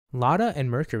LLaDA and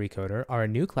Mercury Coder are a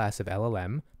new class of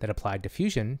LLM that apply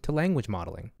diffusion to language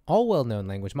modeling. All well-known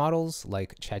language models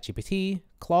like ChatGPT,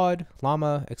 Claude,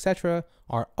 Llama, etc.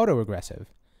 are autoregressive,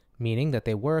 meaning that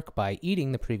they work by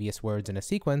eating the previous words in a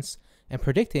sequence and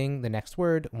predicting the next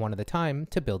word one at a time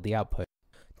to build the output.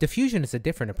 Diffusion is a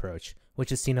different approach, which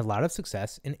has seen a lot of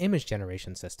success in image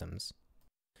generation systems.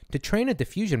 To train a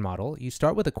diffusion model, you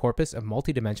start with a corpus of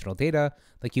multidimensional data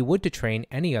like you would to train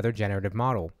any other generative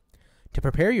model. To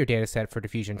prepare your dataset for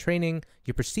diffusion training,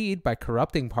 you proceed by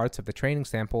corrupting parts of the training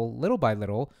sample little by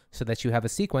little so that you have a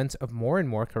sequence of more and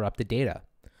more corrupted data.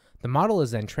 The model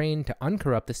is then trained to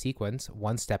uncorrupt the sequence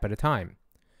one step at a time.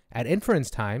 At inference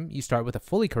time, you start with a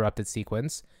fully corrupted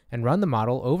sequence and run the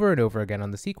model over and over again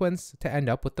on the sequence to end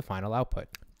up with the final output.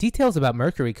 Details about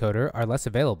Mercury Coder are less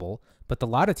available, but the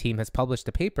LLaDA team has published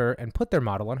a paper and put their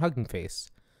model on Hugging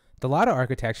Face. The LLaDA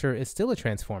architecture is still a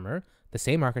transformer, the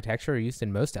same architecture used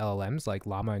in most LLMs like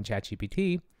Llama and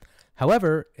ChatGPT.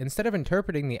 However, instead of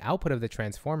interpreting the output of the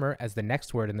transformer as the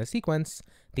next word in the sequence,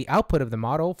 the output of the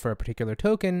model for a particular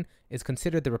token is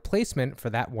considered the replacement for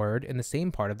that word in the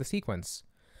same part of the sequence.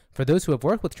 For those who have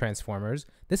worked with transformers,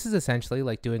 this is essentially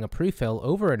like doing a prefill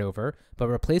over and over, but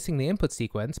replacing the input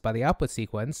sequence by the output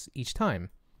sequence each time.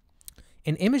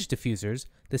 In image diffusers,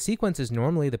 the sequence is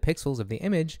normally the pixels of the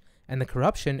image, and the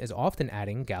corruption is often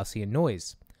adding Gaussian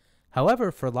noise.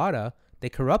 However, for LLaDA, they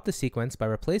corrupt the sequence by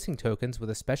replacing tokens with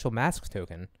a special mask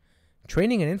token.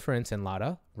 Training and inference in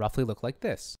LLaDA roughly look like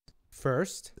this.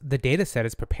 First, the dataset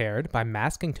is prepared by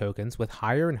masking tokens with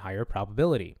higher and higher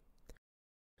probability.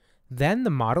 Then the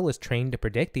model is trained to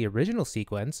predict the original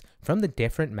sequence from the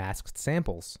different masked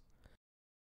samples.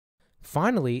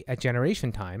 Finally, at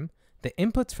generation time, the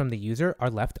inputs from the user are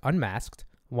left unmasked,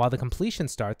 while the completion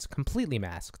starts completely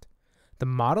masked. The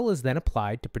model is then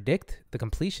applied to predict the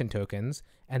completion tokens,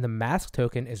 and the mask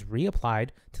token is reapplied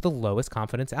to the lowest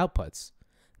confidence outputs.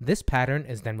 This pattern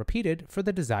is then repeated for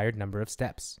the desired number of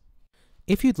steps.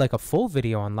 If you'd like a full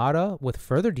video on LLaDA with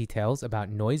further details about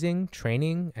noising,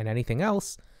 training, and anything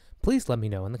else, please let me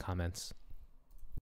know in the comments.